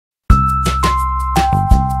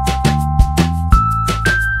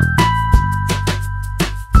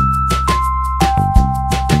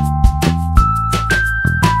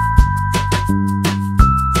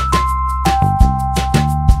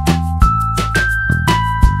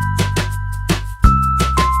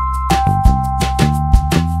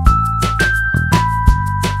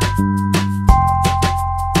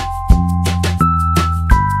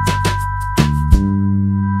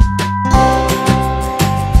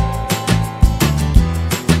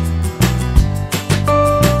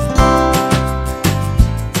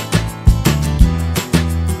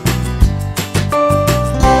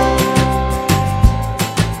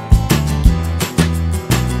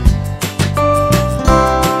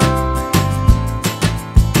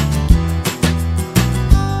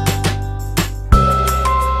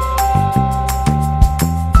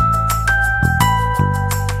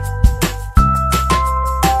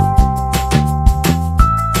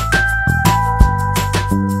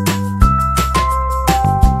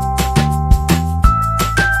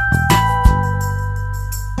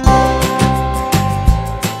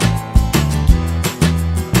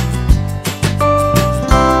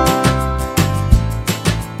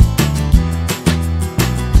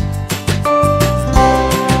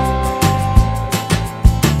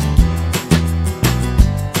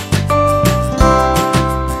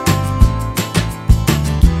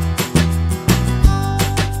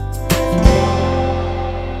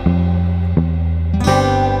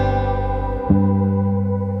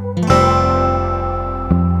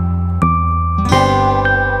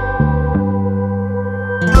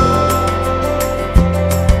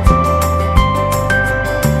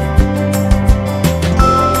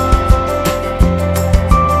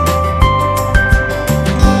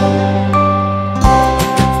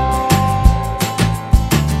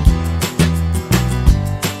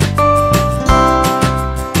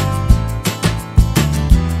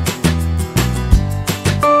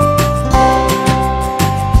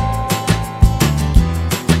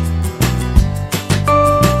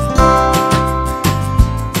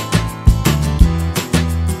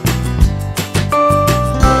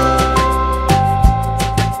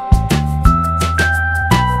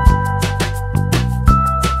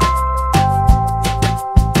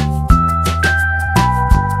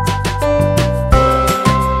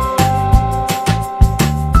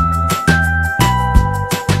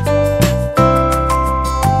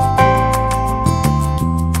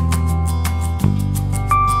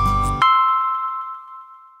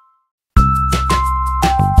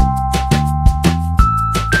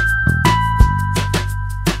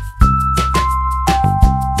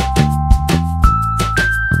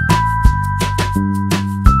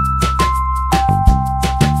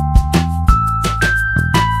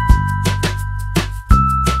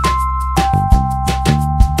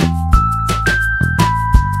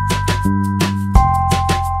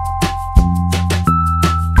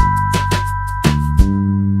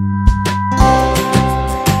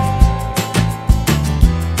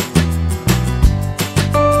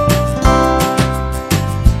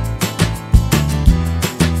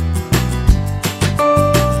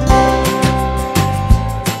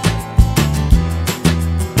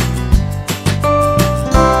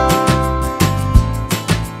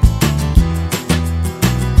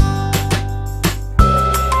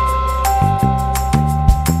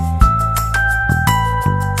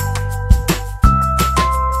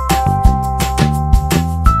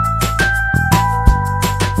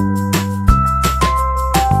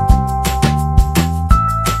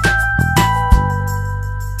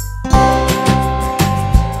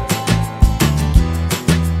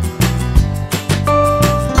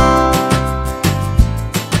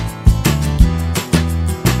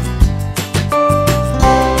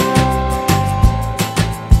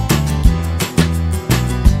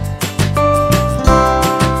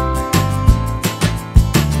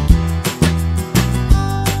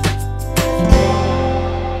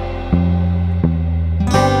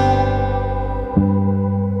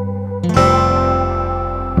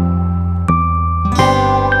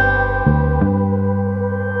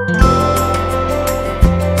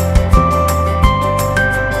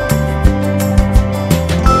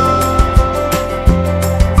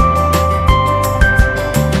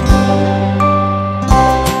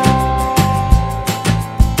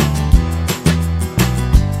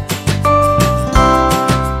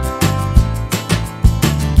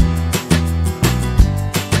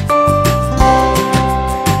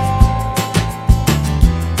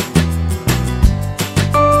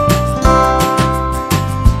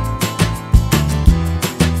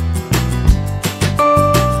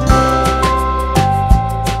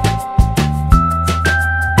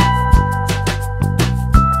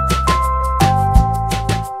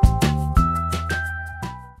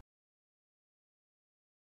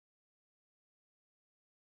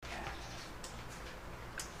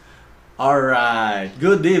Alright,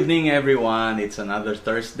 good evening everyone. It's another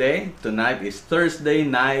Thursday. Tonight is Thursday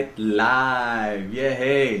Night Live.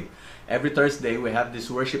 Yay! Every Thursday we have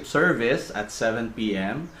this worship service at 7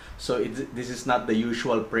 p.m. So this is not the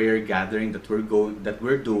usual prayer gathering that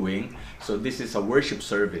we're doing. So this is a worship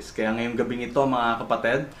service. Kaya ngayong gabing ito mga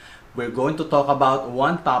kapatid, we're going to talk about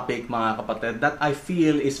one topic mga kapatid that I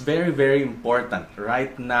feel is very important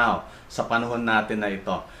right now sa panahon natin na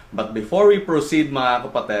ito. But before we proceed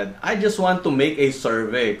mga kapatid, I just want to make a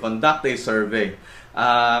survey, conduct a survey.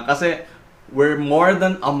 Kasi we're more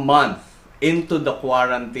than a month into the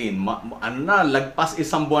quarantine. Lagpas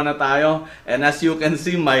isang buwan na tayo. And as you can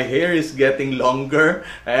see, my hair is getting longer.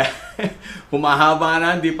 Humahaba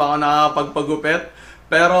na, hindi pa ako nakapagpagupit.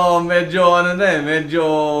 Pero medyo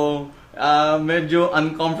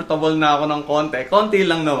uncomfortable na ako ng konti. Konti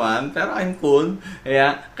lang naman, pero I'm cool.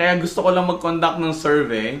 Kaya gusto ko lang mag-conduct ng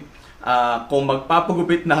survey kung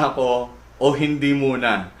magpapagupit na ako o hindi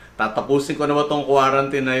muna. Tatapusin ko na ba itong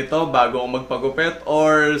quarantine na ito bago ako magpagupit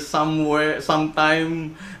or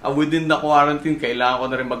sometime within the quarantine kailangan ko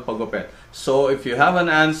na rin magpagupit. So if you have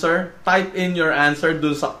an answer, type in your answer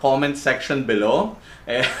dun sa comment section below.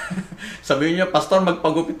 Sabihin nyo, Pastor,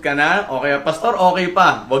 magpagupit ka na? O kaya, Pastor, okay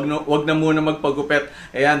pa. Wag na muna magpagupit.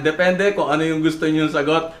 Ayan, depende kung ano yung gusto nyo yung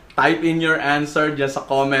sagot. Type in your answer dyan sa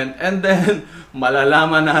comment. And then,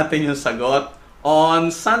 malalaman natin yung sagot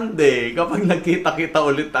on Sunday. Kapag nagkita-kita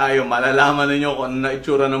ulit tayo, malalaman ninyo kung ano na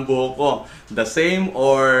itsura ng buhok ko. The same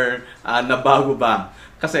or nabago ba?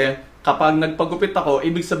 Kasi, kapag nagpagupit ako,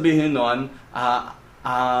 ibig sabihin nun,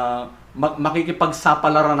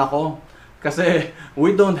 makikipagsapalaran ako. Kasi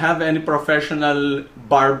we don't have any professional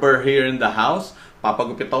barber here in the house.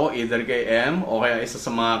 Papagupit ako either kay M o kaya isa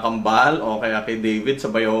sa mga kambal o kaya kay David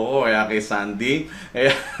sa bayo ko o kaya kay Sandy.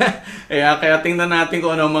 Kaya tingnan natin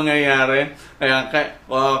kung ano mangyayari.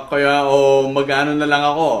 Kaya mag-ano na lang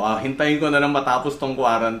ako. Hintayin ko na lang matapos tong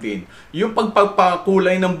quarantine. Yung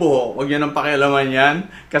pagpapakulay ng buhok, huwag yan ang pakialaman yan.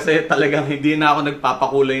 Kasi talagang hindi na ako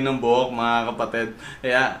nagpapakulay ng buhok mga kapatid.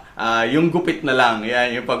 Yung gupit na lang.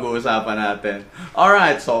 Yan yung pag-uusapan natin.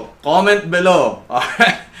 Alright, so comment below.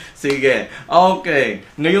 Alright. Sige. Okay.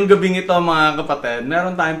 Ngayong gabing ito mga kapatid,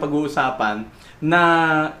 meron tayong pag-uusapan na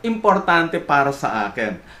importante para sa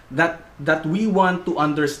akin. That we want to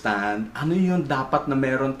understand ano yung dapat na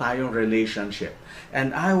meron tayong relationship.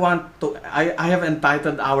 And I have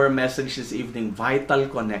entitled our message this evening, Vital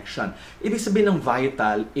Connection. Ibig sabihin ng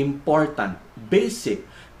vital, important, basic.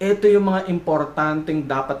 Ito yung mga importanteng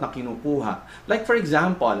dapat na kinukuha. Like for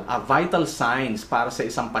example, vital signs para sa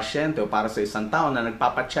isang pasyente o para sa isang tao na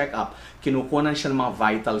nagpapa-check up, kinukunan siya ng mga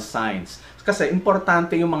vital signs. Kasi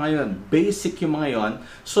importante yung mga yon, basic yung mga yon,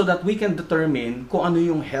 so that we can determine kung ano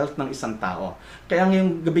yung health ng isang tao. Kaya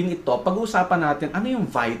ngayong gabing ito, pag-uusapan natin ano yung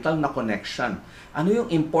vital na connection. Ano yung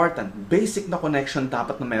important, basic na connection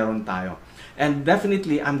dapat na meron tayo. And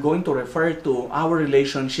definitely, I'm going to refer to our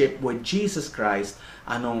relationship with Jesus Christ.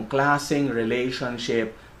 Anong klaseng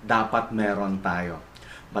relationship dapat meron tayo.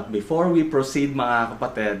 But before we proceed mga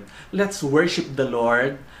kapatid, let's worship the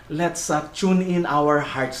Lord. Let's tune in our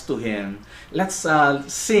hearts to Him. Let's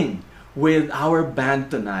sing with our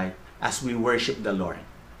band tonight as we worship the Lord.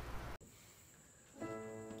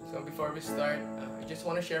 So before we start, I just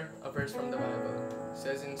want to share a verse from the Bible. It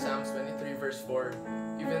says in Psalms 23 verse 4,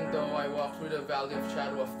 "Even though I walk through the valley of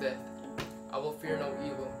shadow of death, I will fear no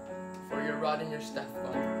evil, for your rod and your staff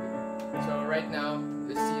comfort me." So right now,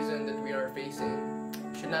 the season that we are facing,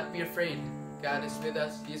 we should not be afraid. God is with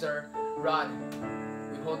us. He's our rod.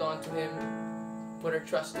 We hold on to Him, put our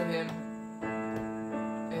trust to Him,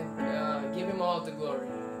 and give Him all the glory.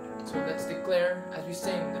 So let's declare as we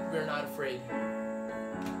sing that we're not afraid.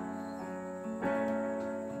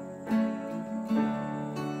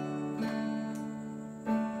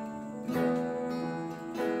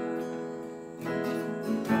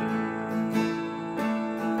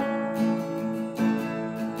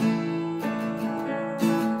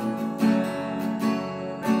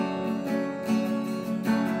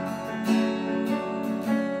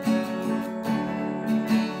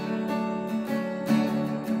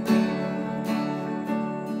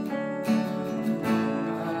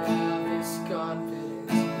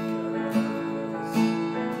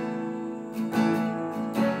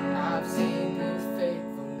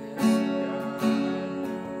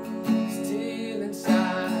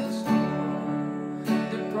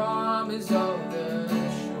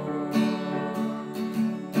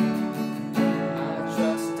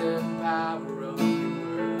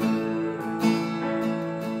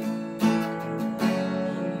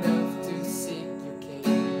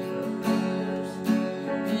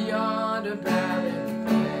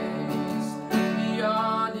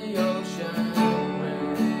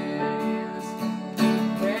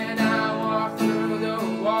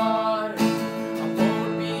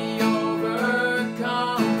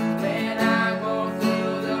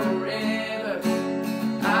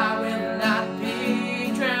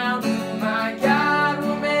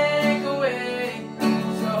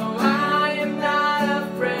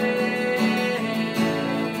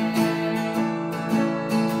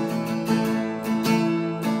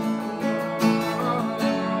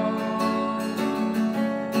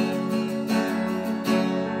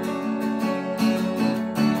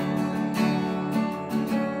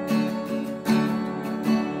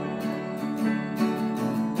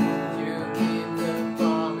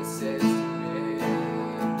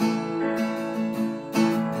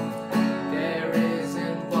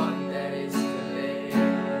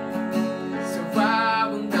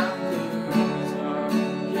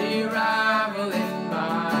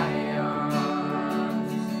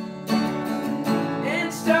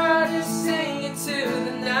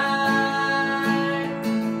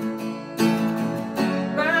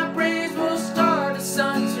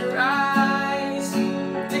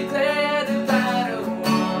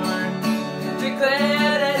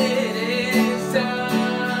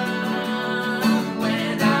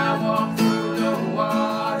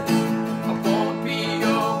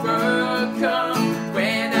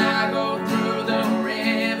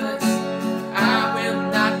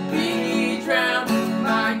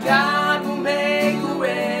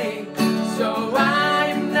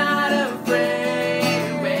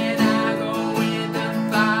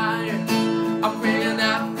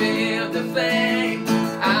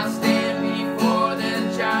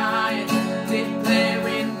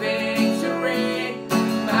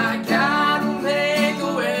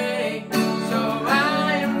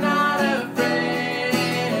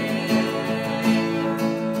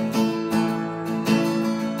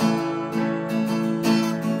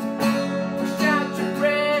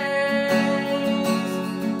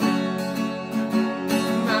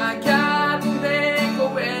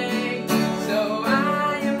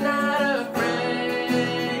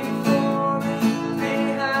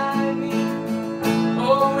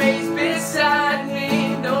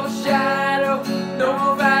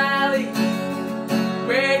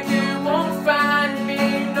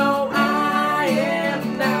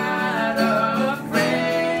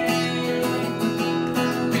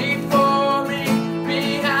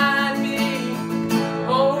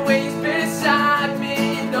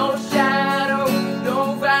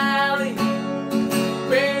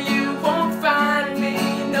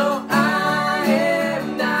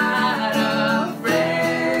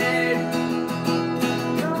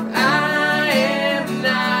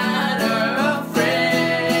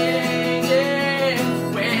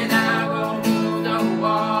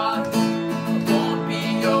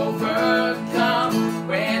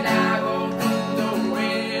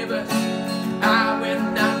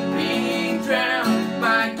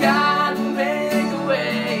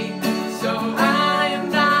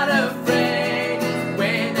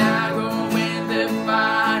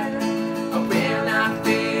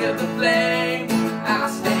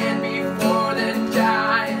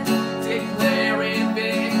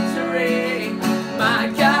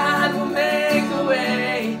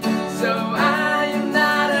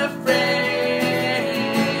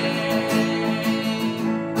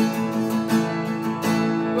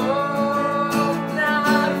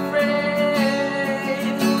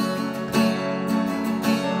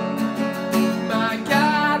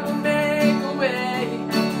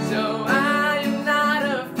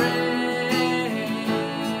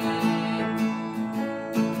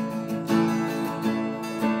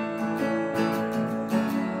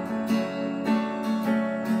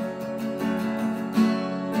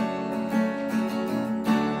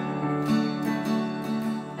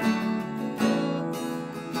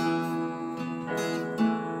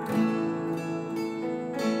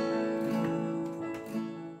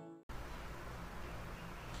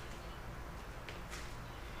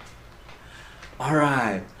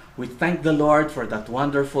 Alright, we thank the Lord for that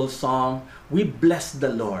wonderful song. We bless the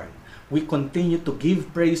Lord. We continue to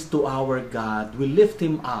give praise to our God. We lift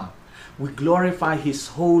Him up. We glorify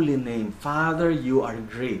His holy name. Father, you are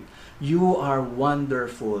great. You are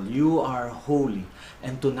wonderful. You are holy.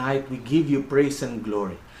 And tonight we give you praise and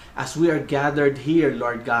glory. As we are gathered here,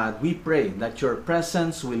 Lord God, we pray that your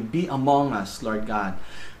presence will be among us, Lord God.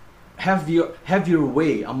 Have your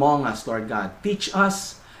way among us, Lord God. Teach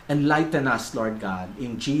us, enlighten us, Lord God.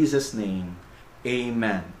 In Jesus' name,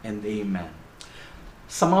 amen and amen.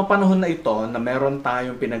 Sa mga panahon na ito na meron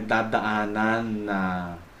tayong pinagdadaanan na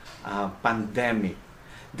pandemic,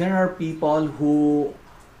 there are people who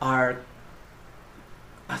are,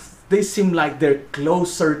 they seem like they're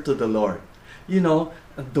closer to the Lord. You know,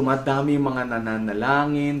 dumadami yung mga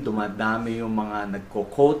nananalangin, dumadami yung mga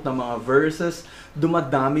nagko-quote ng mga verses,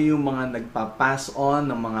 dumadami yung mga nagpa-pass on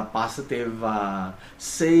ng mga positive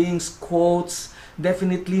sayings, quotes.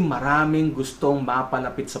 Definitely maraming gustong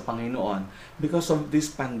mapalapit sa Panginoon because of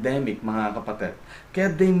this pandemic, mga kapatid.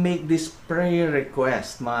 Kaya they make this prayer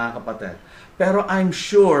request, mga kapatid. Pero I'm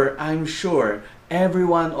sure every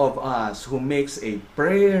one of us who makes a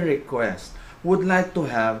prayer request would like to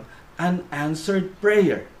have an answered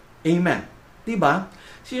prayer. Amen. Diba?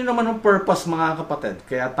 Sino naman ang purpose, mga kapatid?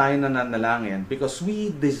 Kaya tayo nananalangin because we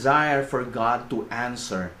desire for God to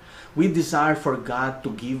answer. We desire for God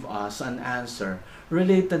to give us an answer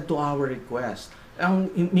related to our request.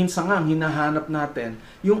 Minsan nga, hinahanap natin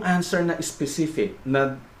yung answer na specific,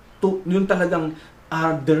 na yung talagang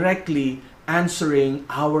directly answering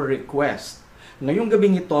our request. Ngayong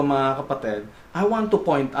gabing ito, mga kapatid, I want to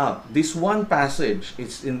point out this one passage.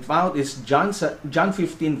 It's John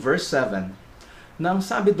 15 verse 7. Nang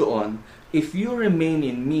sabi doon, if you remain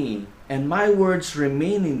in me and my words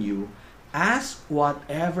remain in you, ask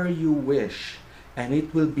whatever you wish and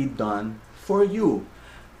it will be done for you.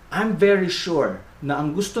 I'm very sure na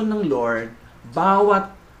ang gusto ng Lord,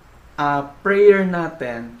 bawat prayer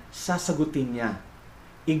natin, sasagutin niya.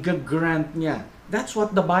 I-grant niya. That's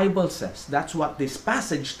what the Bible says. That's what this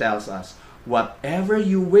passage tells us. Whatever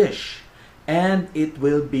you wish, and it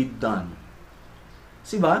will be done.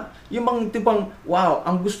 Diba? Yung mga tipong, wow,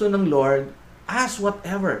 ang gusto ng Lord, ask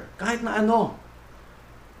whatever, kahit na ano.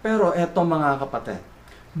 Pero eto, mga kapatid,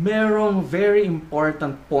 merong very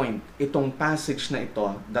important point itong passage na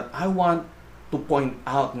ito that I want to point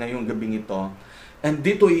out ngayong gabing ito. And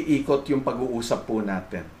dito iikot yung pag-uusap po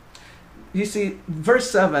natin. You see, verse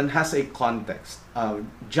 7 has a context.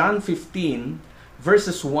 John 15,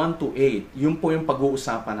 verses 1 to 8, yun po yung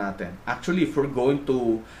pag-uusapan natin. Actually, if we're going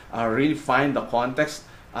to really find the context,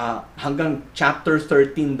 hanggang chapter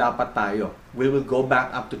 13 dapat tayo. We will go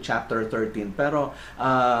back up to chapter 13. Pero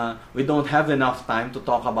we don't have enough time to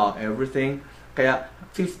talk about everything. Kaya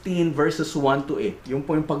 15 verses 1 to 8, yun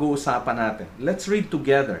po yung pag-uusapan natin. Let's read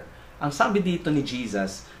together. Ang sabi dito ni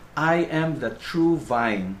Jesus, I am the true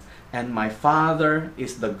vine, and my Father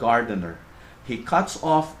is the gardener. He cuts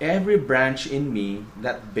off every branch in me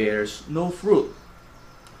that bears no fruit,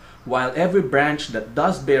 while every branch that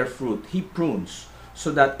does bear fruit, He prunes,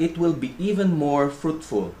 so that it will be even more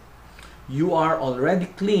fruitful. You are already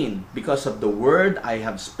clean because of the word I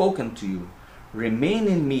have spoken to you. Remain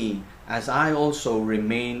in me, as I also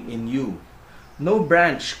remain in you. No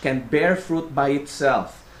branch can bear fruit by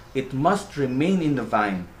itself. It must remain in the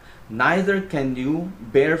vine. Neither can you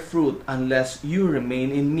bear fruit unless you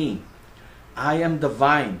remain in me. I am the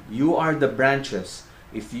vine, you are the branches.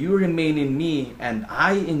 If you remain in me and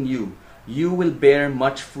I in you, you will bear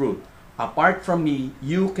much fruit. Apart from me,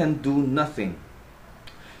 you can do nothing.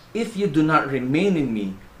 If you do not remain in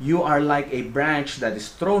me, you are like a branch that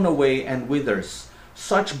is thrown away and withers.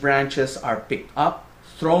 Such branches are picked up,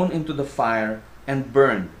 thrown into the fire, and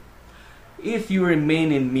burned. If you remain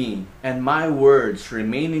in me and my words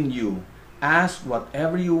remain in you, ask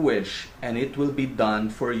whatever you wish and it will be done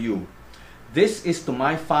for you. This is to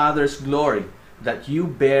my Father's glory, that you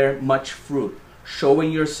bear much fruit,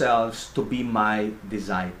 showing yourselves to be my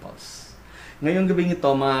disciples. Ngayong gabing ito,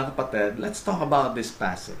 mga kapatid, let's talk about this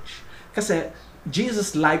passage. Kasi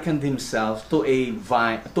Jesus likened himself to a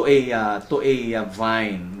vine,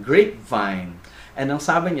 grapevine. And ang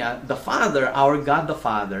sabi niya, the Father, our God the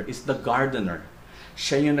Father, is the gardener.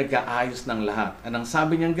 Siya yung nag-aayos ng lahat. And ang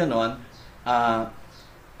sabi niya ganon,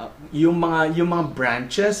 yung mga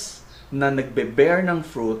branches na nagbe-bear ng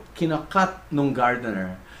fruit, kinakat ng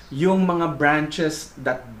gardener. Yung mga branches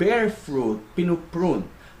that bear fruit, pinuprune.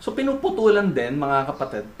 So pinuputulan din, mga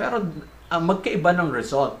kapatid, pero magkaiba ng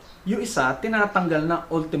result. Yung isa, tinatanggal na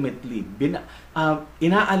ultimately,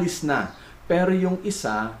 inaalis na. Pero yung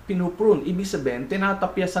isa, pinuprune. Ibig sabihin,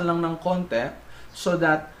 tinatapyasan lang ng konti, so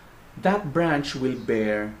that that branch will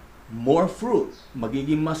bear more fruit,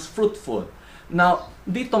 magiging mas fruitful. Now,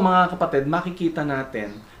 dito mga kapatid, makikita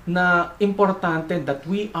natin na importante that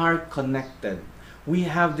we are connected. We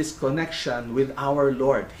have this connection with our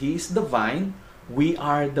Lord. He is the vine, we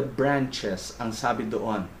are the branches, ang sabi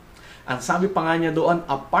doon. Ang sabi pa nga niya doon,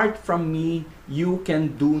 apart from me, you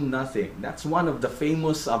can do nothing. That's one of the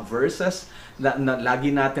famous verses na lagi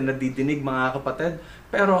natin nadidinig mga kapatid.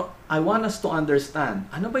 Pero I want us to understand,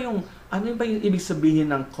 ano ba yung ibig sabihin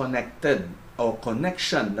ng connected o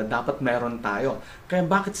connection na dapat meron tayo? Kaya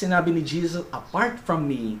bakit sinabi ni Jesus, apart from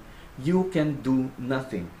me, you can do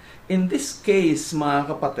nothing. In this case,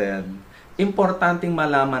 mga kapatid, importanteng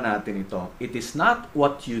malaman natin ito. It is not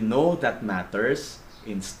what you know that matters.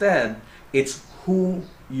 Instead, it's who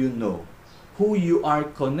you know, who you are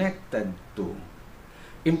connected to.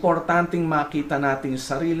 Importanteng makita natin yung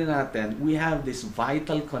sarili natin. We have this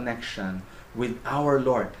vital connection with our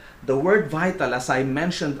Lord. The word vital, as I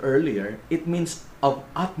mentioned earlier, it means of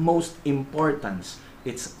utmost importance.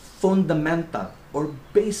 It's fundamental or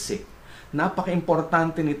basic.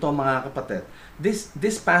 Napaka-importante nito mga kapatid.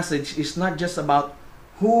 This passage is not just about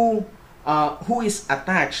who is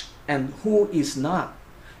attached and who is not.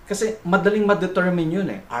 Kasi madaling ma-determine yun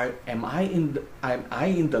eh. Am I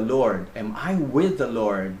in the Lord? Am I with the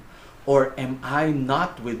Lord? Or am I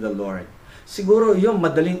not with the Lord? Siguro yung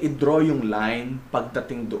madaling i-draw yung line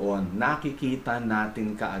pagdating doon. Nakikita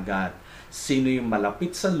natin kaagad sino yung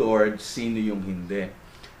malapit sa Lord, sino yung hindi.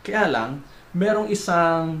 Kaya lang, merong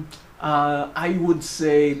isang I would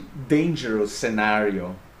say dangerous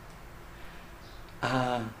scenario.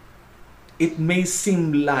 It may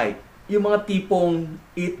seem like, yung mga tipong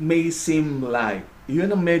it may seem like, yun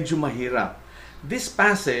ang medyo mahirap. This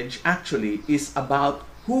passage actually is about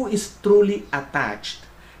who is truly attached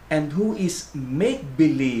and who is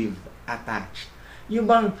make-believe attached. Yung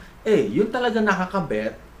bang, yun talaga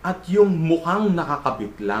nakakabit at yung mukhang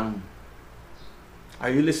nakakabit lang. Are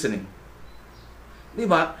you listening?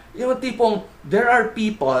 Diba? Yung tipong, there are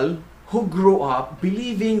people who grew up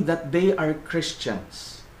believing that they are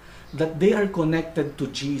Christians, that they are connected to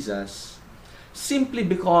Jesus, simply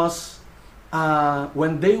because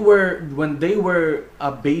when they were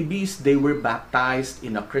babies, they were baptized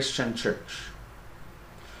in a Christian church,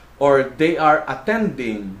 or they are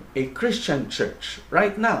attending a Christian church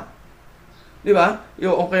right now. Diba?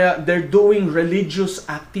 O kaya they're doing religious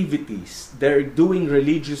activities, they're doing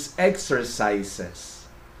religious exercises.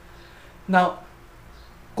 Now,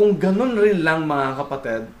 kung ganun rin lang mga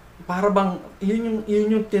kapatid, para bang yun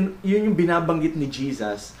yung binabanggit ni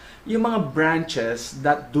Jesus, yung mga branches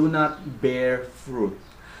that do not bear fruit.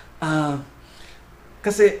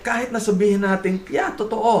 Kasi kahit nasabihin natin,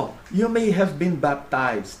 totoo, you may have been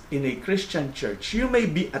baptized in a Christian church, you may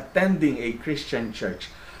be attending a Christian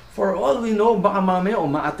church. For all we know, baka mamaya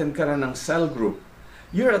uma-attend ka na ng cell group.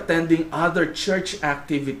 You're attending other church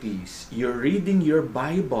activities. You're reading your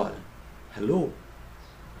Bible. Hello?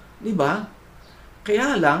 Diba?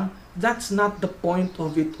 Kaya lang, that's not the point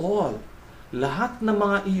of it all. Lahat ng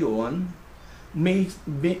mga iyon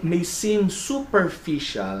may seem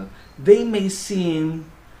superficial. They may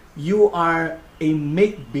seem you are a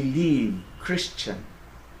make-believe Christian.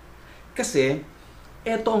 Kasi,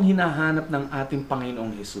 ito ang hinahanap ng ating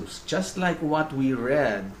Panginoong Jesus. Just like what we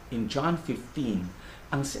read in John 15,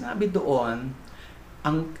 ang sinabi doon,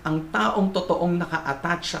 ang taong totoong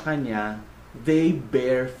naka-attach sa Kanya, they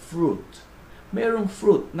bear fruit. Merong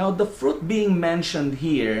fruit. Now, the fruit being mentioned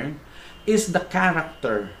here is the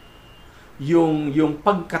character. Yung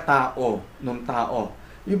pagkatao ng tao.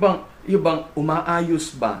 Yung bang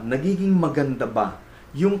umaayos ba? Nagiging maganda ba?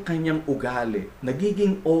 Yung kanyang ugali.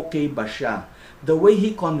 Nagiging okay ba siya? The way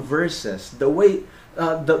he converses, the way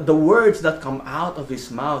the words that come out of his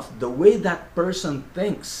mouth, the way that person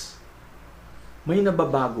thinks, may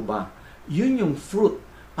nababago ba? Yun yung fruit.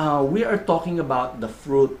 We are talking about the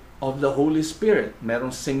fruit of the Holy Spirit. Merong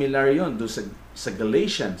similar yun doon sa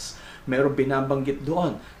Galatians. Merong binabanggit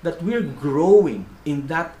doon that we're growing in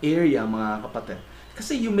that area, mga kapatid.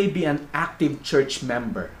 Kasi you may be an active church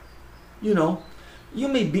member. You know, you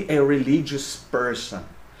may be a religious person.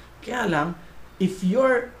 Kaya lang, if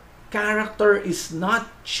your character is not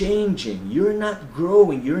changing, you're not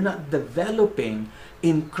growing, you're not developing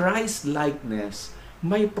in Christ-likeness,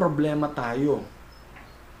 may problema tayo.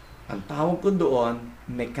 Ang tawag ko doon,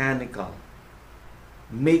 mechanical.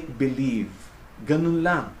 Make-believe. Ganun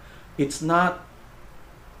lang. It's not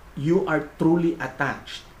you are truly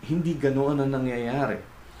attached. Hindi ganoon ang nangyayari.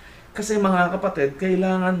 Kasi mga kapatid,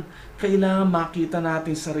 kailangan makita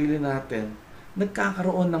natin sarili natin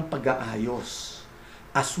nagkakaroon ng pag-aayos.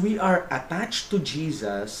 as we are attached to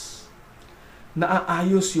Jesus,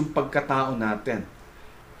 naaayos yung pagkatao natin.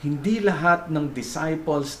 Hindi lahat ng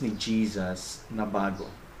disciples ni Jesus na bago.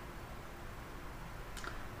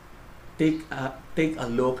 Take a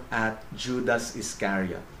look at Judas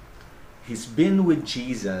Iscariot. He's been with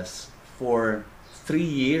Jesus for 3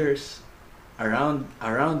 years, around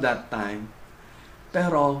that time,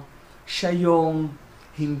 pero siya yung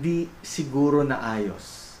hindi siguro na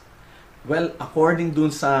ayos. Well, according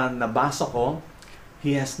dun sa nabasa ko,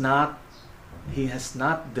 he has not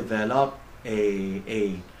developed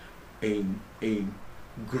a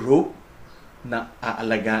group na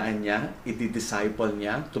aalagaan niya, i-disciple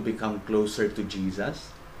niya to become closer to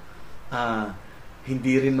Jesus.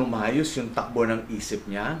 Hindi rin umayos yung takbo ng isip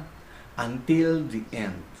niya until the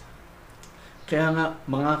end. Kaya nga,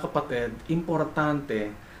 mga kapatid,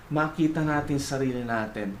 importante makita natin sarili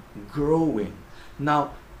natin growing.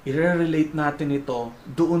 Now, i-relate natin ito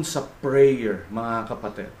doon sa prayer, mga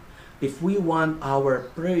kapatid. If we want our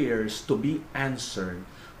prayers to be answered,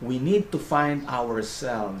 we need to find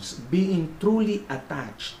ourselves being truly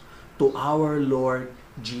attached to our Lord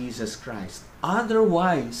Jesus Christ.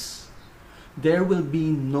 Otherwise, there will be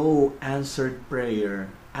no answered prayer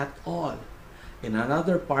at all. In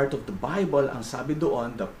another part of the Bible, ang sabi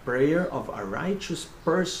doon, the prayer of a righteous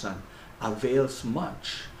person avails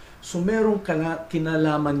much. So merong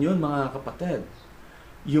kinalaman yun, mga kapatid.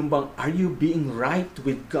 Yung bang, are you being right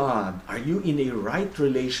with God? Are you in a right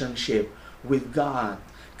relationship with God?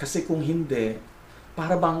 Kasi kung hindi,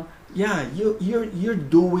 para bang, yeah, you're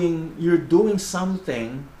doing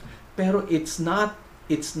something, pero it's not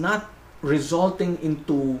resulting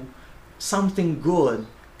into something good.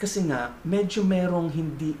 Kasi nga, medyo merong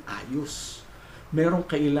hindi ayos. Merong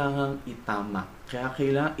kailangang itama. Kaya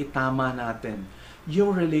kailangang itama natin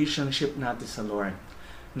yung relationship natin sa Lord.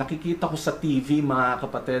 Nakikita ko sa TV, mga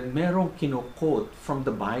kapatid, merong kino-quote from the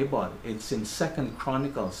Bible. It's in 2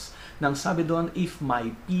 Chronicles. Nang sabi doon, if my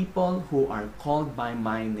people who are called by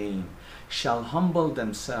my name shall humble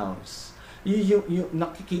themselves.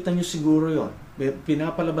 Nakikita nyo siguro yon.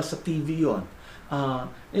 Pinapalabas sa TV yon.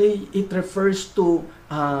 It refers to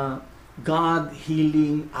God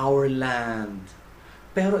healing our land.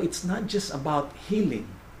 Pero it's not just about healing.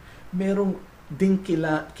 Merong ding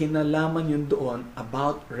kinalaman yun doon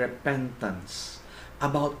about repentance,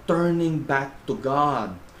 about turning back to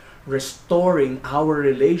God, restoring our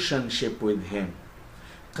relationship with Him.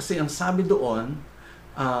 Kasi ang sabi doon,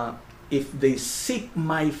 if they seek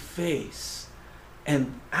my face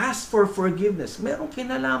and ask for forgiveness, merong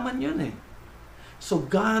kinalaman yun eh. So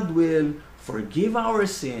God will forgive our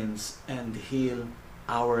sins and heal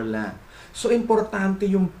our land. So importante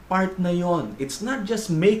yung part na yon. It's not just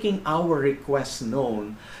making our requests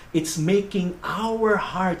known, it's making our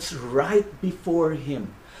hearts right before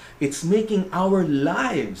Him. It's making our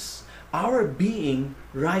lives, our being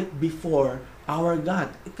right before our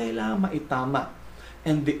God. Kailangan maitama.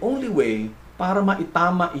 And the only way para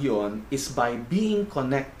maitama iyon is by being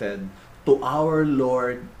connected to our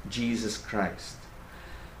Lord Jesus Christ.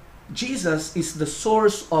 Jesus is the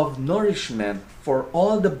source of nourishment for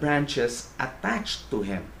all the branches attached to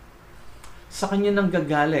Him. Sa Kanya nang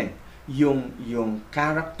gagaling yung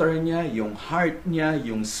character niya, yung heart niya,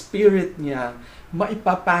 yung spirit niya,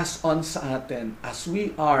 maipapass on sa atin as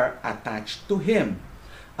we are attached to Him.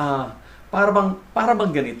 Para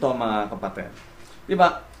bang ganito, mga kapatid.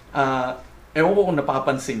 Diba? Ewan ko kung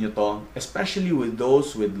napapansin nyo to, especially with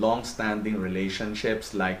those with long-standing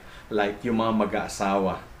relationships like yung mga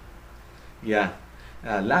mag-aasawa. Yeah,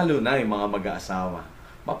 lalo na yung mga mag-aasawa.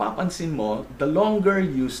 Mapapansin mo, the longer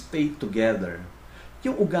you stay together,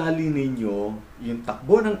 yung ugali ninyo, yung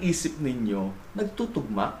takbo ng isip ninyo,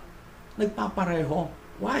 nagtutugma, nagpapareho.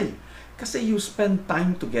 Why? Kasi you spend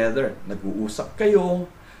time together. Nag-uusap kayo,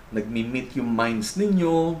 nagmi-meet yung minds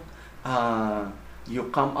ninyo, you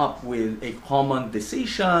come up with a common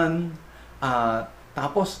decision,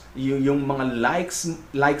 tapos yung mga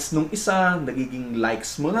likes nung isa, nagiging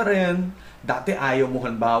likes mo na rin. Dati ayaw mo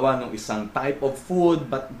halimbawa ng isang type of food,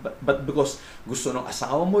 but because gusto ng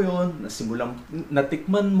asawa mo yon, nasimulang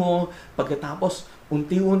natikman mo, pagkatapos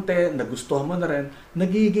unti-unti nagustuhan mo na rin,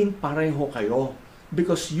 nagiging pareho kayo.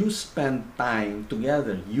 Because you spend time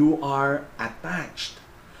together, you are attached.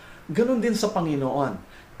 Ganon din sa Panginoon.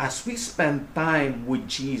 As we spend time with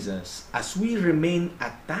Jesus, as we remain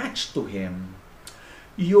attached to Him,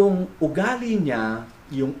 yung ugali niya,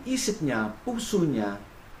 yung isip niya, puso niya,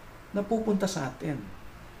 napupunta sa atin.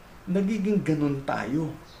 Nagiging ganun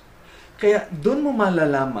tayo. Kaya doon mo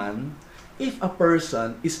malalaman if a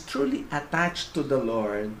person is truly attached to the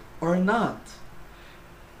Lord or not.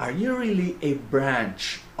 Are you really a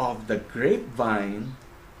branch of the grapevine,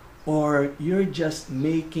 or you're just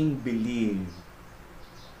making believe?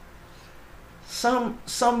 Some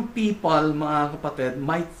people, mga kapatid,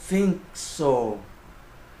 might think so.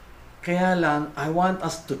 Kaya lang, I want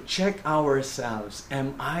us to check ourselves.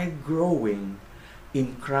 Am I growing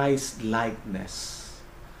in Christ likeness?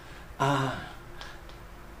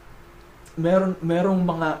 Merong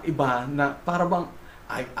mga iba na para bang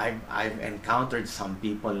I've encountered some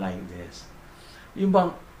people like this. Yung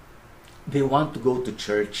bang they want to go to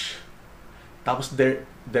church, tapos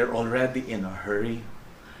they're already in a hurry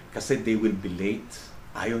kasi they will be late.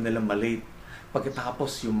 Ayaw nilang malate.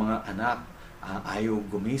 Pagkatapos yung mga anak, ayaw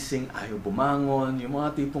gumising, ayaw bumangon, yung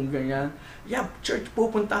mga tipong ganyan. Yeah, church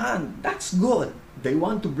pupuntahan. That's good. They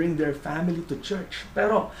want to bring their family to church.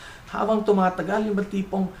 Pero habang tumatagal, yung mga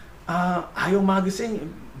tipong ayaw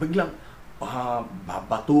magising, biglang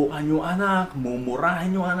babatukan yung anak,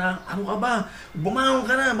 mumurahin yung anak. Ano ka ba? Bumangon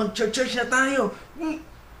ka na, mag-church na tayo.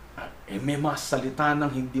 May mga salita ng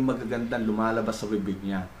hindi magagandang lumalabas sa bibig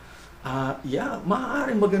niya. Yeah,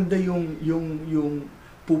 maaaring maganda yung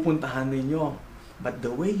pupuntahan ninyo. But the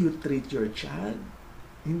way you treat your child,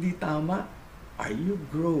 hindi tama. Are you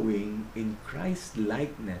growing in Christ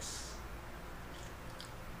likeness?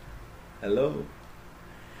 Hello?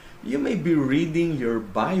 You may be reading your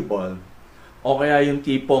Bible, o kaya yung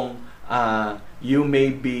tipong you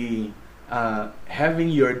may be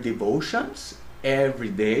having your devotions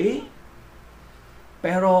every day,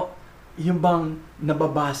 pero yung bang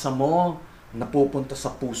nababasa mo, napupunta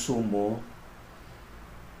sa puso mo,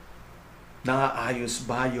 naaayos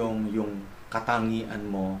ba yung katangian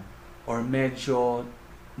mo, or medyo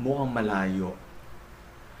mukhang malayo?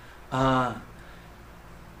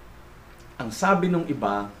 Ang sabi nung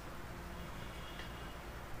iba,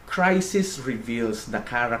 crisis reveals the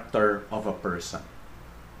character of a person.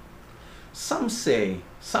 Some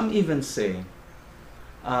even say,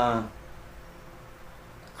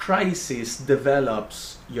 crisis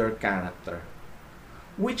develops your character.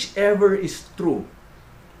 Whichever is true.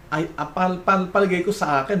 Palagay ko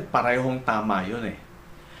sa akin, parehong tama yun eh.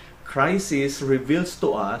 Crisis reveals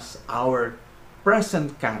to us our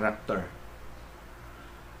present character.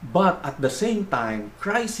 But at the same time,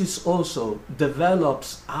 crisis also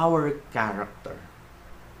develops our character.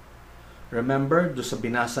 Remember, do sa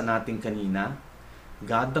binasa natin kanina,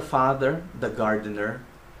 God the Father, the gardener,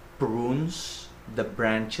 prunes the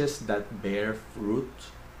branches that bear fruit.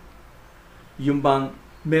 Yung bang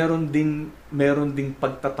meron ding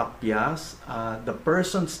pagtatapyas, the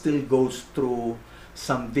person still goes through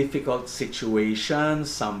some difficult situations,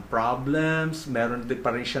 some problems, meron din pa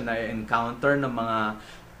rin siya na-encounter ng mga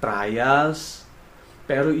trials,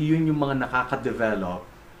 pero iyon yung mga nakaka-develop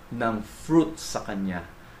ng fruit sa kanya,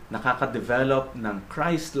 nakaka-develop ng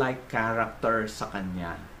Christ-like character sa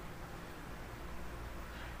kanya.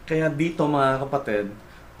 Kaya dito mga kapatid,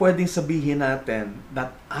 pwedeng sabihin natin that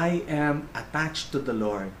I am attached to the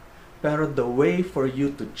Lord. Pero the way for you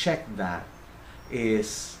to check that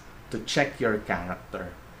is to check your character.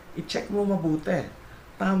 I-check mo mabuti.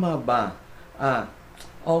 Tama ba?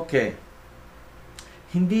 Okay.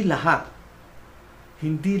 Hindi lahat.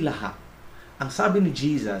 Ang sabi ni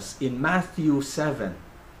Jesus in Matthew 7,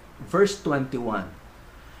 verse 21,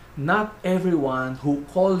 not everyone who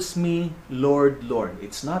calls me Lord, Lord.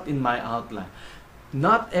 It's not in my outline.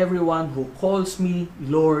 Not everyone who calls me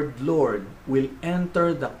Lord, Lord will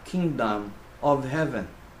enter the kingdom of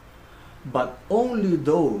heaven, but only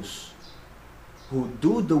those who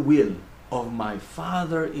do the will of my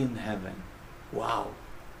Father in heaven. Wow!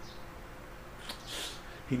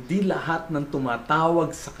 Hindi lahat ng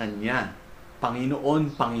tumatawag sa Kanya,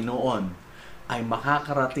 Panginoon, Panginoon, ay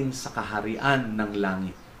makakarating sa kaharian ng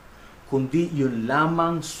langit, kundi yun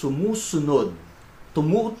lamang sumusunod,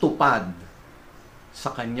 tumutupad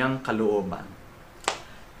sa Kanyang kalooban.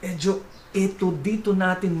 Ito dito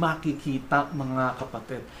natin makikita, mga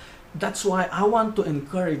kapatid. That's why I want to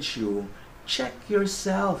encourage you, check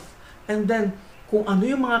yourself. And then, kung ano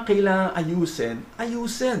yung mga kailangan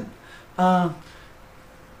ayusin.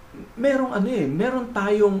 Meron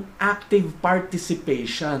tayong active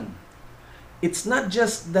participation. It's not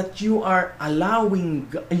just that you are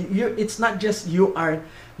it's not just you are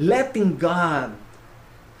letting God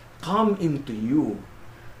come into you.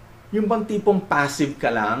 Yung bang tipong passive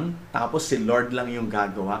ka lang, tapos si Lord lang yung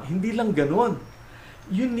gagawa. Hindi lang ganun.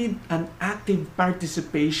 You need an active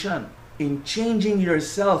participation in changing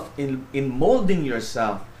yourself, in molding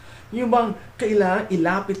yourself. Yung bang kailangan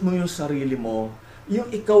ilapit mo yung sarili mo, yung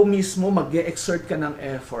ikaw mismo mag-e-exert ka ng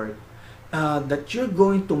effort. that you're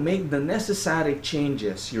going to make the necessary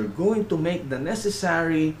changes, you're going to make the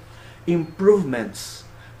necessary improvements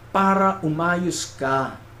para umayos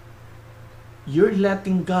ka. You're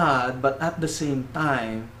letting God, but at the same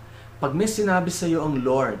time, pag may sinabi sa iyo ang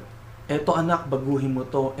Lord, eto anak, baguhin mo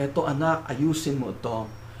to, eto anak, ayusin mo to,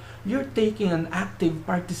 you're taking an active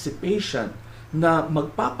participation na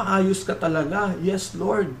magpapaayos ka talaga. Yes,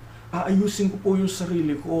 Lord, aayusin ko po yung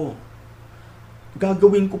sarili ko.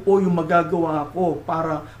 Gagawin ko po yung magagawa ko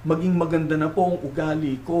para maging maganda na po ang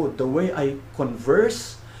ugali ko. The way I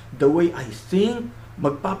converse, the way I think,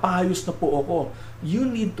 magpapaayos na po ako. You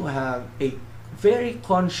need to have a very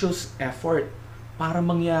conscious effort para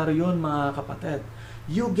mangyari yun, mga kapatid.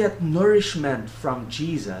 You get nourishment from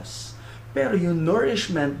Jesus, pero yung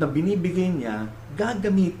nourishment na binibigay niya,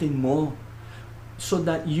 gagamitin mo so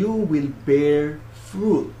that you will bear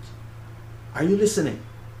fruit. Are you listening?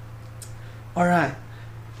 Alright.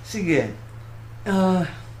 Sige.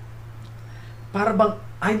 Para bang,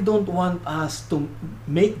 I don't want us to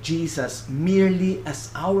make Jesus merely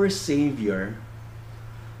as our Savior,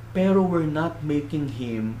 pero we're not making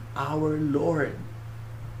Him our Lord.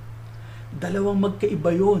 Dalawang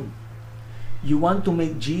magkaiba yun. You want to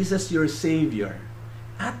make Jesus your Savior.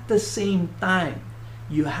 At the same time,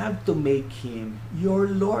 you have to make Him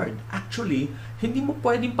your Lord. Actually, hindi mo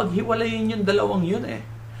pwedeng paghiwalayin yung dalawang yun eh.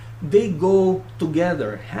 They go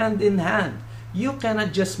together, hand in hand. You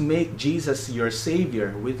cannot just make Jesus your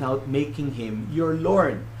Savior without making Him your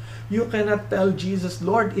Lord. You cannot tell Jesus,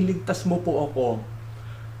 Lord, iligtas mo po ako.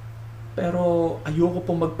 Pero ayoko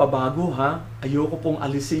pong magpabago ha. Ayoko pong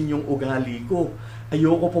alisin yung ugali ko.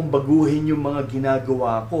 Ayoko pong baguhin yung mga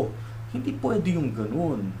ginagawa ko. Hindi pwede yung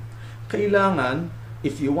ganun. Kailangan,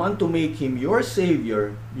 if you want to make Him your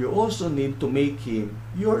Savior, you also need to make Him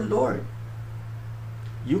your Lord.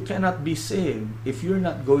 You cannot be saved if you're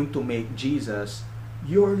not going to make Jesus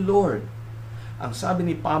your Lord. Ang sabi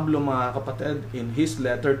ni Pablo, mga kapatid, in his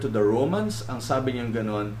letter to the Romans, ang sabi niyang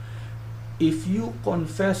ganon, if you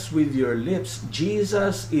confess with your lips,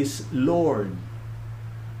 Jesus is Lord.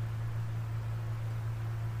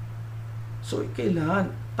 So,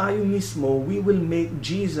 kailangan tayo mismo, we will make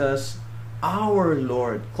Jesus our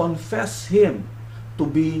Lord. Confess Him to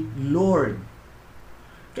be Lord.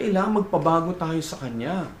 Kailangan magpabago tayo sa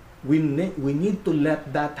Kanya. We need to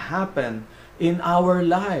let that happen in our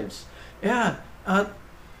lives. Yeah, at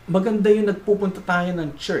maganda yung nagpupunta tayo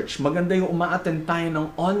ng church. Maganda yung uma-attend tayo ng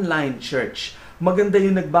online church. Maganda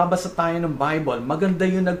yung nagbabasa tayo ng Bible. Maganda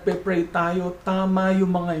yung nagpe-pray tayo. Tama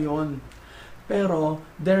yung mga yon. Pero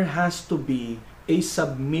there has to be a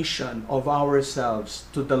submission of ourselves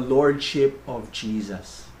to the Lordship of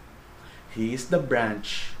Jesus. He is the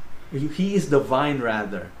branch. He is the vine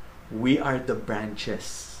rather. We are the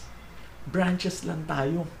branches. Branches lang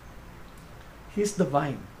tayo. He's the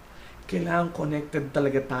vine. Kailangan connected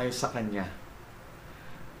talaga tayo sa Kanya.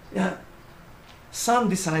 Yeah. Some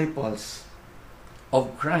disciples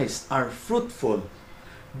of Christ are fruitful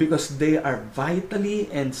because they are vitally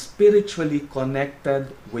and spiritually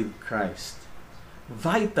connected with Christ.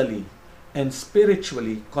 Vitally and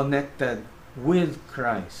spiritually connected with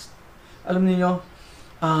Christ. Alam niyo,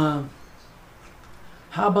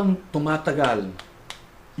 habang tumatagal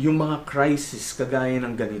yung mga crisis kagaya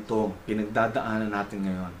ng ganito, pinagdadaanan natin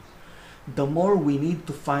ngayon, the more we need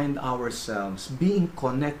to find ourselves being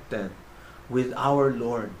connected with our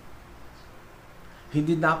Lord.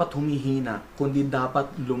 Hindi dapat humihina, kundi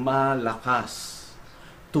dapat lumalakas,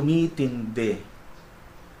 tumitindi.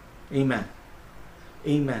 Amen.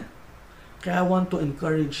 Amen. Kaya I want to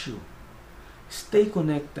encourage you, stay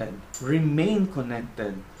connected, remain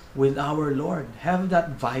connected with our Lord. Have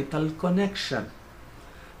that vital connection.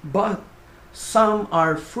 But some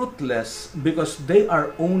are fruitless because they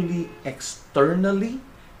are only externally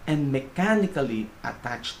and mechanically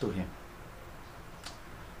attached to Him.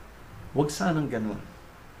 Huwag sanang ganun.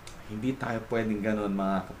 Hindi tayo pwedeng ganun,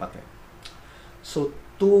 mga kapatid. So,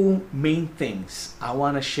 two main things I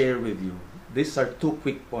want to share with you. These are two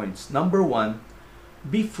quick points. Number one,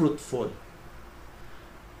 be fruitful.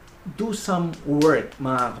 Do some work,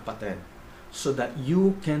 mga kapatid, so that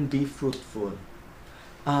you can be fruitful.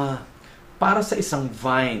 Para sa isang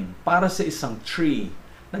vine, para sa isang tree,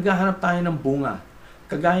 naghahanap tayo ng bunga.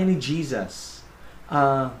 Kagaya ni Jesus,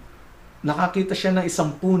 nakakita siya ng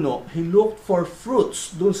isang puno, He looked for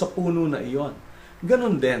fruits dun sa puno na iyon.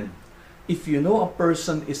 Ganun din, if you know a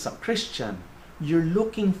person is a Christian, you're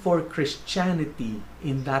looking for Christianity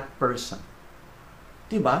in that person.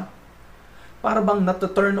 Diba? Para bang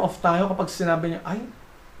nata-turn off tayo kapag sinabi niya, ay,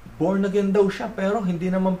 born again daw siya, pero hindi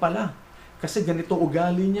naman pala. Kasi ganito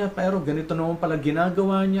ugali niya, pero ganito naman pala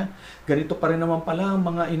ginagawa niya. Ganito pa rin naman pala ang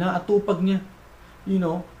mga inaatupag niya. You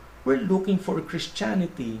know, we're looking for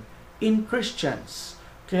Christianity in Christians.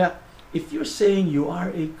 Kaya, if you're saying you are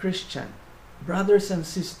a Christian, brothers and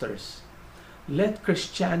sisters, let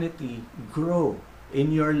Christianity grow in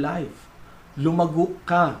your life. Lumago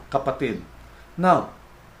ka, kapatid. Now,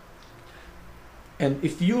 and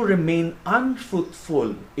if you remain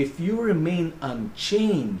unfruitful, if you remain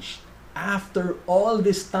unchanged, after all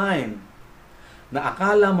this time, na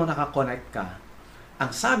akala mo nakakonect ka,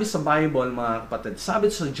 ang sabi sa Bible, mga kapatid,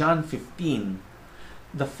 sabi sa John 15,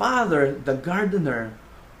 the father, the gardener,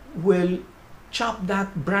 will chop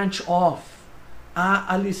that branch off.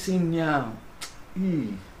 Aalisin niya.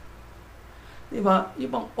 Diba?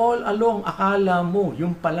 Ibang all along, akala mo,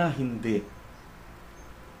 yung pala hindi.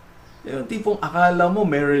 Yung tipong akala mo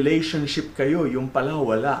may relationship kayo, yung pala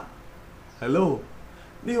wala. Hello?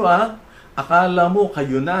 Di ba? Akala mo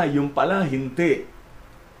kayo na, yung pala hindi.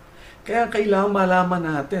 Kaya kailangan malaman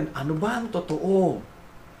natin, ano ba ang totoo?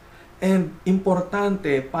 And importante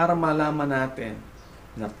para malaman natin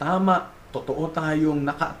na tama, totoo tayong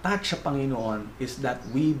naka-attach sa Panginoon is that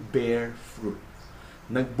we bear fruit.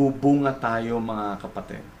 Nagbubunga tayo, mga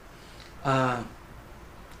kapatid.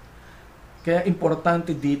 Kaya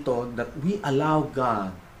importante dito that we allow God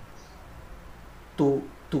to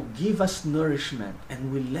give us nourishment, and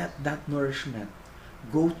we let that nourishment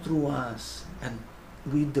go through us, and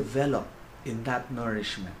we develop in that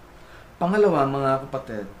nourishment. Pangalawa, mga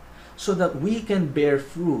kapatid, so that we can bear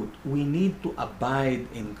fruit, we need to abide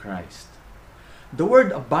in Christ. The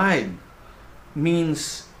word abide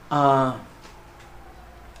means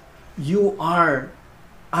you are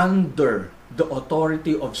under the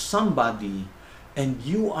authority of somebody, and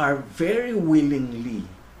you are very willingly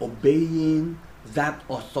obeying that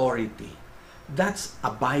authority. That's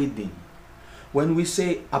abiding. When we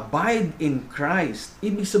say abide in Christ,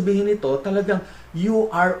 ibig sabihin nito talagang you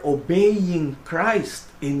are obeying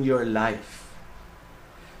Christ in your life.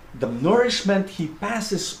 The nourishment He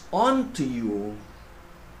passes on to you,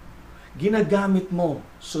 ginagamit mo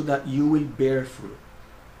so that you will bear fruit.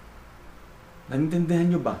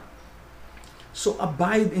 Naintindihan nyo ba? So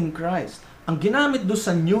abide in Christ. Ang ginamit doon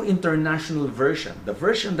sa New International Version, the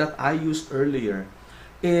version that I used earlier,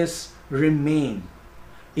 is remain.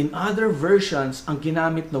 In other versions, ang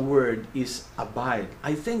ginamit na word is abide.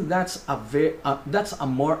 I think that's a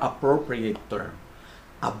more appropriate term.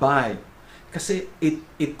 Abide. Kasi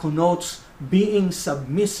it connotes being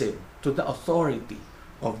submissive to the authority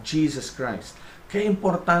of Jesus Christ. Kaya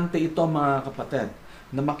importante ito, mga kapatid,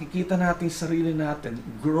 na makikita natin sarili natin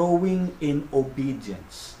growing in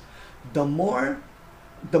obedience. The more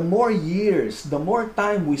years, the more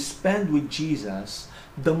time we spend with Jesus,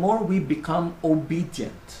 the more we become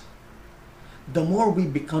obedient. The more we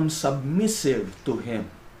become submissive to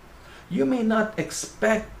Him. You may not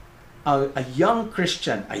expect a young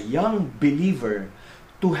Christian, a young believer,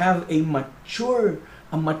 to have a mature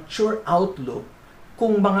outlook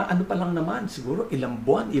kung mga ano pa lang naman, siguro ilang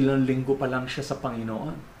buwan, ilang linggo pa lang siya sa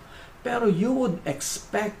Panginoon. Pero you would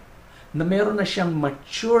expect na meron na siyang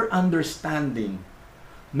mature understanding,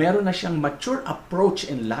 meron na siyang mature approach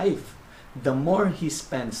in life, the more he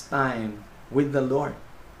spends time with the Lord.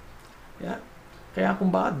 Yeah. Kaya kung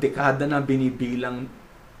ba dekada na binibilang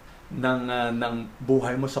ng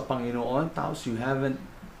buhay mo sa Panginoon, tapos you haven't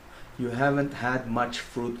had much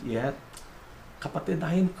fruit yet, kapatid,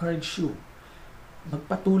 I encourage you,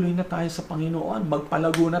 magpatuloy na tayo sa Panginoon,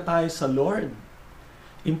 magpalago na tayo sa Lord.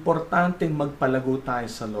 Importanteng magpalago tayo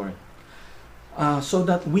sa Lord. So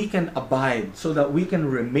that we can abide, so that we can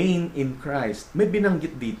remain in Christ. May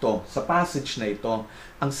binanggit dito, sa passage na ito,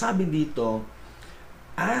 ang sabi dito,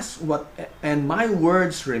 and my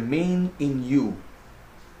words remain in you.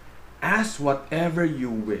 Ask whatever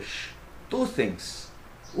you wish. Two things.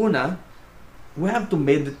 Una, we have to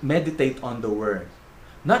meditate on the Word.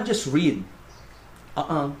 Not just read.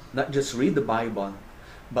 Not just read the Bible,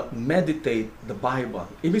 but meditate the Bible.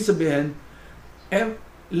 Ibig sabihin,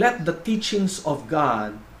 let the teachings of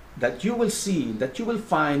God that you will see, that you will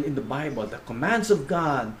find in the Bible, the commands of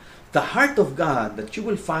God, the heart of God that you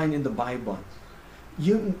will find in the Bible,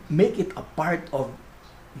 you make it a part of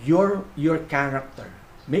your character.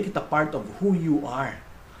 Make it a part of who you are.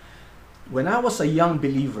 When I was a young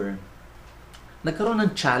believer, nagkaroon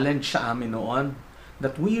ng challenge sa amin noon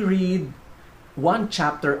that we read one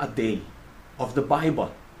chapter a day of the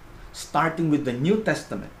Bible, starting with the New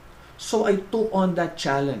Testament. So I took on that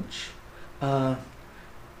challenge.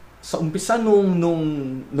 Sa umpisa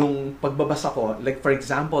nung pagbabasa ko, like for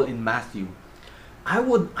example in Matthew, I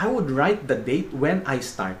would write the date when I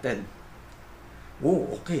started. Oh,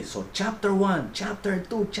 okay. So, chapter 1, chapter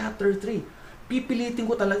 2, chapter 3. Pipilitin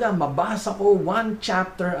ko talaga, mabasa ko 1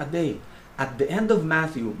 chapter a day. At the end of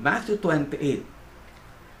Matthew 28,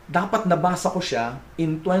 dapat nabasa ko siya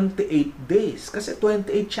in 28 days. Kasi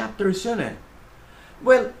 28 chapters yun eh.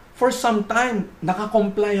 Well, for some time,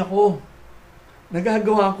 nakakomply ako.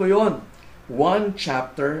 Nagagawa ko yon 1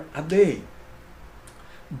 chapter a day.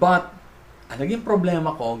 But, ang naging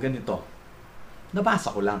problema ko, ganito.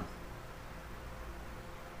 Nabasa ko lang.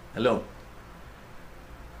 Hello?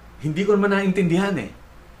 Hindi ko naman naintindihan eh.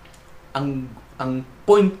 Ang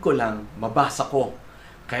point ko lang, mabasa ko.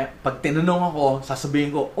 Kaya pag tinanong ako,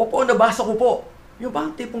 sasabihin ko, opo, nabasa ko po. Yung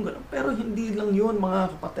bang tipong gano'n. Pero hindi lang yun,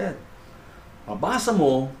 mga kapatid. Mabasa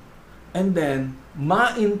mo, and then,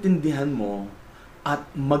 maintindihan mo, at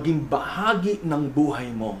maging bahagi ng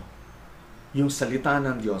buhay mo yung salita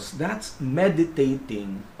ng Diyos. That's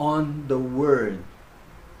meditating on the Word.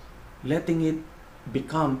 Letting it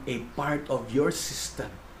become a part of your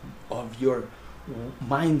system, of your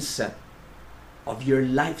mindset, of your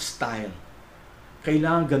lifestyle.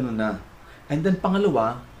 Kailangan ganun na. And then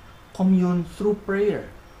pangalawa, commune through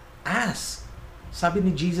prayer. Ask. Sabi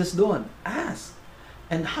ni Jesus doon, ask.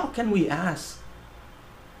 And how can we ask?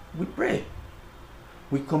 We pray.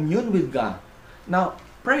 We commune with God. Now,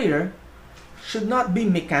 prayer should not be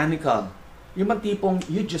mechanical. Yung tipong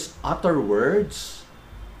you just utter words,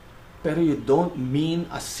 pero you don't mean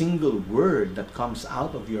a single word that comes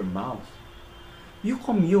out of your mouth. You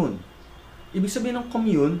commune. Ibig sabihin ng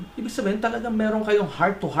commune, ibig sabihin talaga meron kayong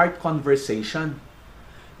heart-to-heart conversation.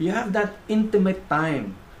 You have that intimate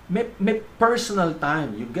time. May personal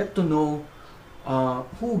time. You get to know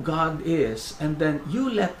who God is, and then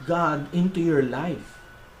you let God into your life.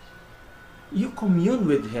 You commune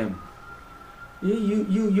with Him.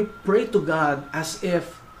 You pray to God as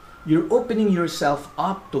if you're opening yourself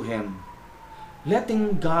up to Him.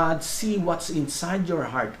 Letting God see what's inside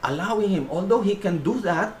your heart. Allowing Him. Although He can do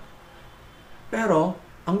that, pero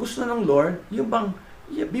ang gusto ng Lord, yung bang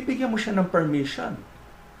bibigyan mo siya ng permission.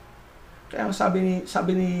 Kaya sabi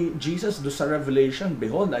ni Jesus do sa Revelation,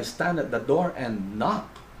 behold, I stand at the door and knock.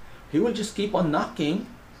 He will just keep on knocking,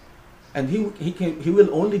 and he will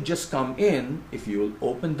only just come in if you will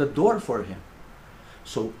open the door for Him.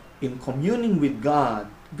 So, in communing with God,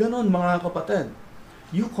 ganon mga kapatid,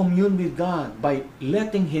 you commune with God by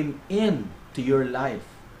letting Him in to your life.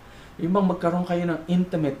 Yung bang magkaroon kayo ng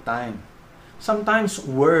intimate time. Sometimes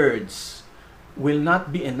words will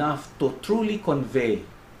not be enough to truly convey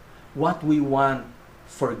what we want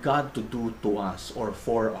for God to do to us or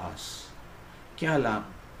for us. Kaya lang,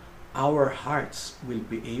 our hearts will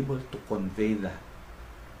be able to convey that.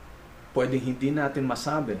 Pwedeng hindi natin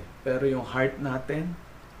masabi, pero yung heart natin,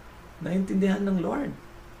 naintindihan ng Lord.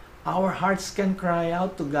 Our hearts can cry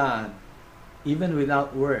out to God, even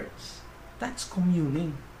without words. That's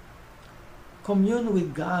communing. Commune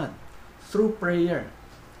with God through prayer.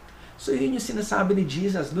 So yun yung sinasabi ni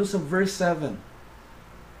Jesus doon sa verse 7.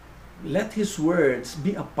 Let His words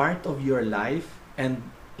be a part of your life, and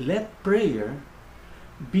let prayer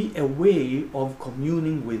be a way of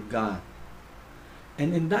communing with God.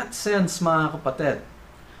 And in that sense, mga kapatid,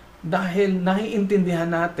 dahil naiintindihan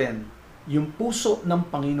natin yung puso ng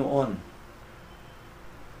Panginoon.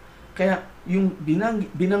 Kaya yung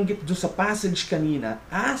binanggit doon sa passage kanina,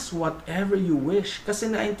 ask whatever you wish. Kasi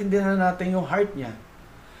naiintindihan natin yung heart niya.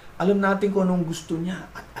 Alam natin kung anong gusto niya.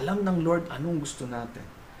 At alam ng Lord anong gusto natin.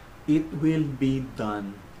 It will be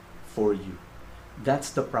done for you.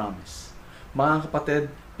 That's the promise. Mga kapatid,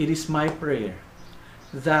 it is my prayer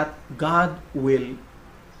that God will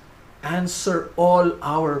answer all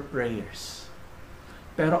our prayers.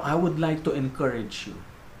 Pero I would like to encourage you.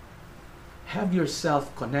 Have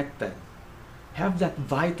yourself connected. Have that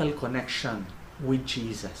vital connection with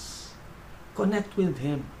Jesus. Connect with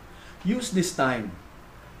Him. Use this time.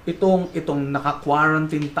 Itong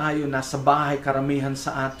naka-quarantine tayo, nasa bahay karamihan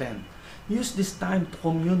sa atin. Use this time to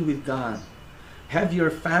commune with God. Have your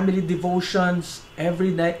family devotions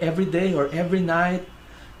every day or every night.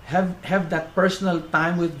 Have that personal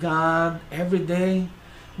time with God every day.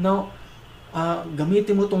 Now,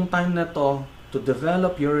 gamitin mo tong time na to to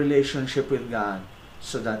develop your relationship with God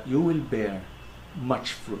so that you will bear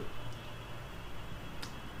much fruit.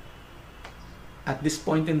 At this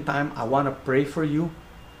point in time, I want to pray for you.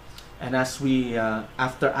 And as we,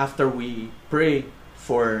 after we pray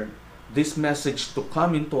for this message to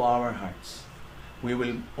come into our hearts, we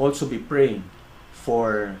will also be praying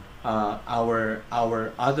for our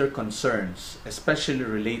other concerns, especially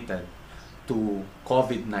related to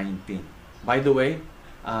COVID-19. By the way,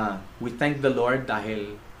 we thank the Lord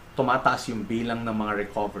dahil tumataas yung bilang ng mga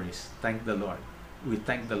recoveries. Thank the Lord. We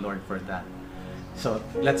thank the Lord for that. So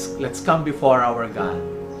let's come before our God.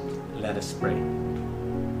 Let us pray.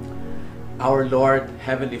 Our Lord,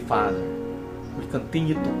 Heavenly Father, we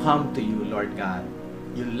continue to come to you, Lord God.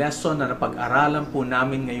 Yung lesson na napag-aralan po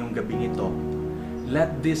namin ngayong gabing ito,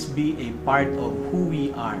 let this be a part of who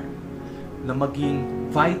we are, na maging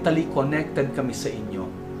vitally connected kami sa inyo.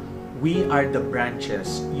 We are the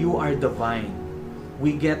branches, you are the vine.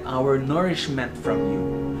 We get our nourishment from you.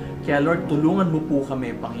 Kaya Lord, tulungan mo po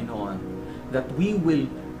kami, Panginoon, that we will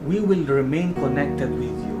remain connected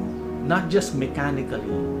with you, not just mechanically,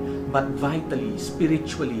 but vitally,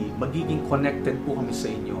 spiritually, magiging connected po kami sa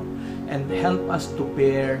inyo. And help us to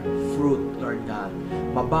bear fruit, Lord God.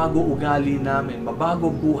 Mabago ugali namin,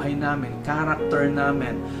 mabago buhay namin, character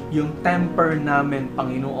namin, yung temper namin,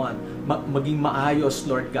 Panginoon, maging maayos,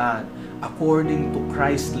 Lord God, according to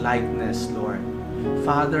Christ's likeness, Lord.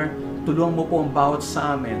 Father, tulungan mo po ang bawat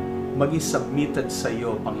sa amin, maging submitted sa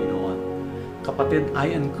iyo, Panginoon. Kapatid,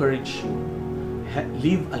 I encourage you,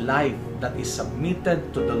 live a life that is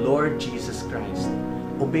submitted to the Lord Jesus Christ.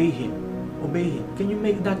 Obey Him. Obey Him. Can you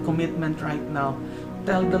make that commitment right now?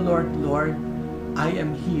 Tell the Lord, Lord, I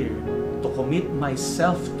am here to commit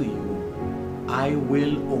myself to you. I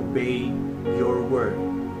will obey your word.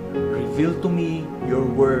 Reveal to me your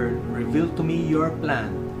word. Reveal to me your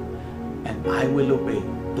plan. And I will obey.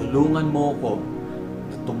 Tulungan mo ko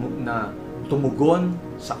na tumugon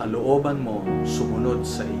sa kalooban mo, sumunod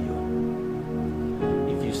sa iyo.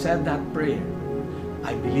 If you said that prayer,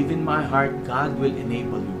 I believe in my heart, God will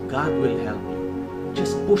enable you. God will help you.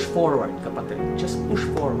 Just push forward, kapatid. Just push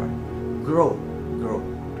forward. Grow. Grow.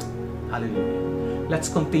 Hallelujah.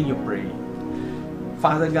 Let's continue praying.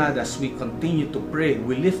 Father God, as we continue to pray,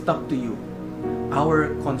 we lift up to you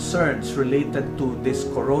our concerns related to this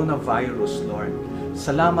coronavirus, Lord.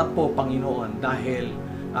 Salamat po, Panginoon, dahil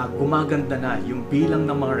gumaganda na yung bilang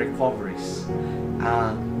ng mga recoveries.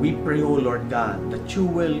 We pray, O Lord God, that you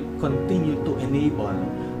will continue to enable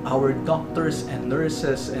our doctors and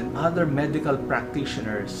nurses and other medical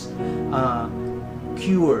practitioners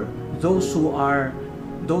cure those who are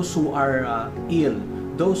ill,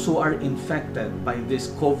 those who are infected by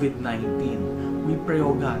this COVID-19. We pray,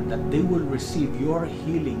 O God, that they will receive your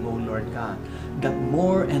healing, O Lord God, that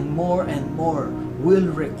more and more and more will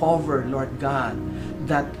recover, Lord God,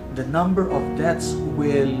 that the number of deaths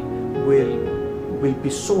will be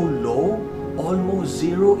so low, almost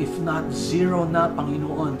zero, if not zero na,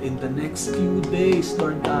 Panginoon, in the next few days,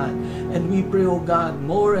 Lord God. And we pray, O God,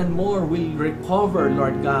 more and more will recover,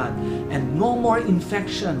 Lord God, and no more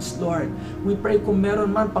infections, Lord. We pray kung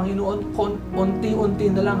meron man, Panginoon,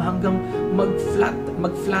 unti-unti na lang hanggang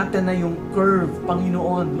mag-flatten na yung curve,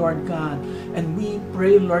 Panginoon, Lord God. And we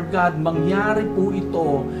pray, Lord God, mangyari po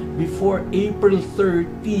ito before April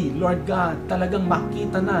 30, Lord God. Talagang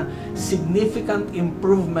makita na significant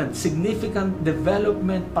improvement, significant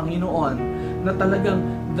development, Panginoon, na talagang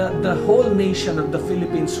the whole nation of the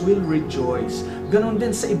Philippines will rejoice. Ganon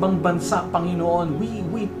din sa ibang bansa, Panginoon.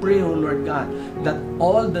 We pray, O Lord God, that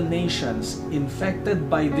all the nations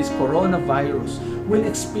infected by this coronavirus will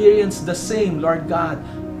experience the same, Lord God,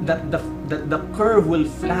 that the curve will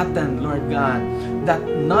flatten, Lord God, that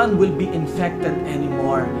none will be infected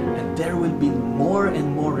anymore, and there will be more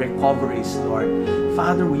and more recoveries, Lord.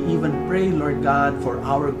 Father, we even pray, Lord God, for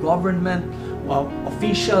our government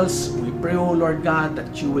officials. We pray, oh Lord God,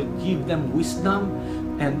 that you will give them wisdom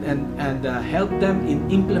and help them in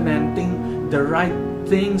implementing the right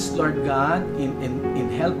things, Lord God, in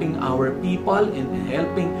helping our people, in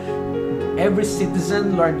helping every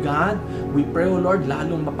citizen, Lord God. We pray, O Lord,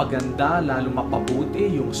 lalong mapaganda, lalong mapabuti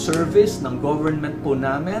yung service ng government po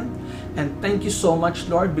namin. And thank you so much,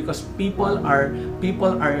 Lord, because people are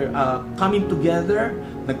coming together,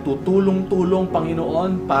 nagtutulong-tulong,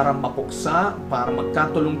 Panginoon, para mapuksa, para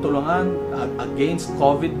magkatulong-tulungan against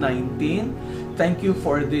COVID-19. Thank you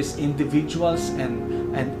for these individuals and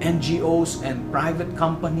NGOs and private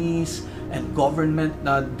companies and government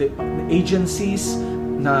agencies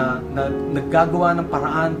na naggagawa ng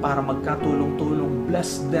paraan para magkatulong-tulong.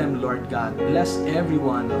 Bless them, Lord God. Bless every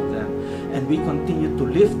one of them. And we continue to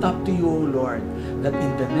lift up to you, O Lord, that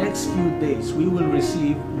in the next few days, we will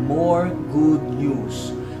receive more good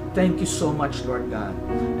news. Thank you so much, Lord God.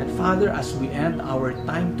 And Father, as we end our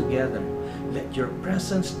time together, let your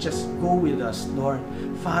presence just go with us, Lord.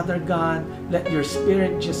 Father God, let your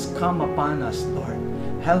Spirit just come upon us, Lord.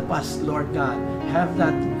 Help us, Lord God, have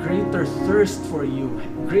that greater thirst for you,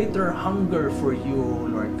 greater hunger for you, O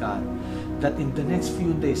Lord God, that in the next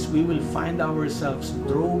few days, we will find ourselves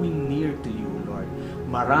drawing near to you, Lord.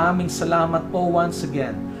 Maraming salamat po once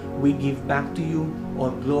again. we give back to you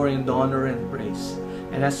all glory and honor and praise.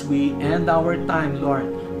 And as we end our time, Lord,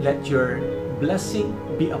 let your blessing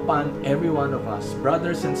be upon every one of us.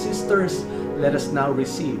 Brothers and sisters, let us now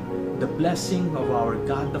receive the blessing of our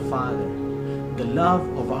God the Father, the love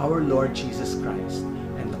of our Lord Jesus Christ,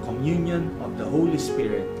 and the communion of the Holy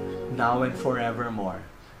Spirit, now and forevermore.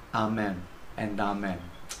 Amen and amen.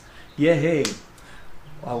 Yay!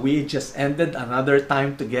 We just ended another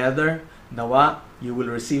time together. Nawa, you will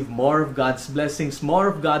receive more of God's blessings, more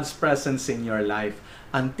of God's presence in your life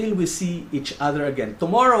until we see each other again.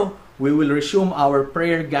 Tomorrow, we will resume our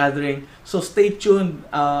prayer gathering. So stay tuned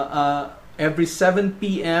every 7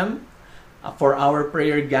 p.m. For our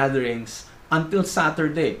prayer gatherings until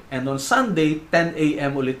Saturday. And on Sunday, 10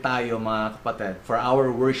 a.m. ulit tayo mga kapatid for our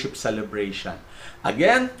worship celebration.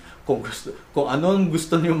 Again, kung anong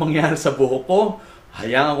gusto niyo mangyari sa buhok ko,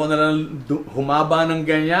 hayaan ko na lang humaba ng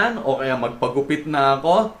ganyan o kaya magpagupit na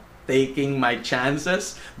ako, taking my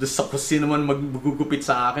chances. Doon sa kung sino man magugupit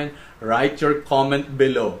sa akin, write your comment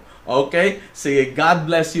below. Okay? Sige, God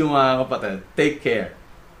bless you mga kapatid. Take care.